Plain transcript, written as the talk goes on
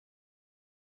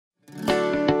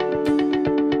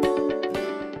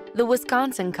The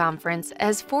Wisconsin Conference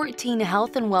has 14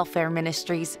 health and welfare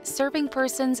ministries serving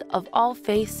persons of all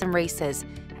faiths and races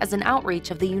as an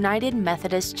outreach of the United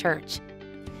Methodist Church.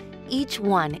 Each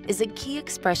one is a key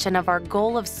expression of our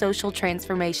goal of social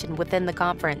transformation within the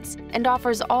conference and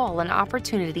offers all an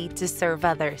opportunity to serve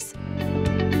others.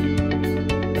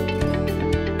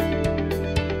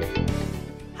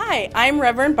 Hi, I'm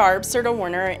Reverend Barb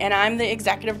Serta-Warner, and I'm the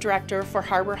Executive Director for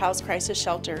Harbor House Crisis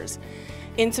Shelters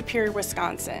in Superior,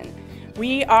 Wisconsin.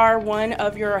 We are one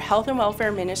of your health and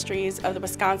welfare ministries of the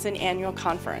Wisconsin Annual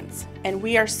Conference, and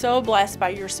we are so blessed by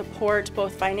your support,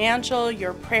 both financial,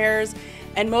 your prayers,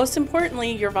 and most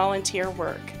importantly, your volunteer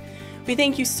work. We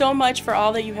thank you so much for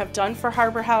all that you have done for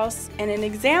Harbor House, and an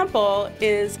example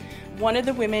is one of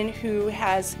the women who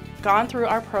has gone through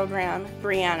our program,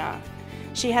 Brianna.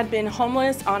 She had been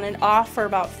homeless on and off for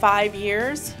about 5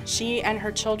 years, she and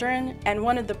her children, and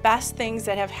one of the best things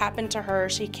that have happened to her,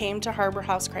 she came to Harbor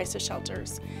House Crisis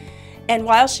Shelters. And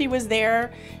while she was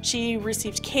there, she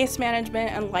received case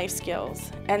management and life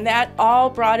skills, and that all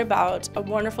brought about a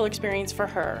wonderful experience for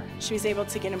her. She was able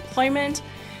to get employment,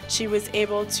 she was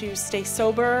able to stay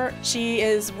sober, she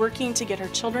is working to get her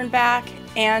children back,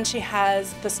 and she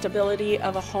has the stability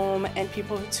of a home and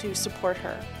people to support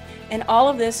her. And all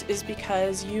of this is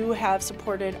because you have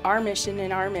supported our mission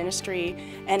and our ministry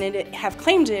and have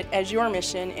claimed it as your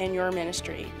mission and your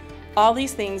ministry. All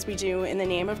these things we do in the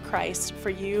name of Christ for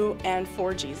you and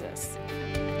for Jesus.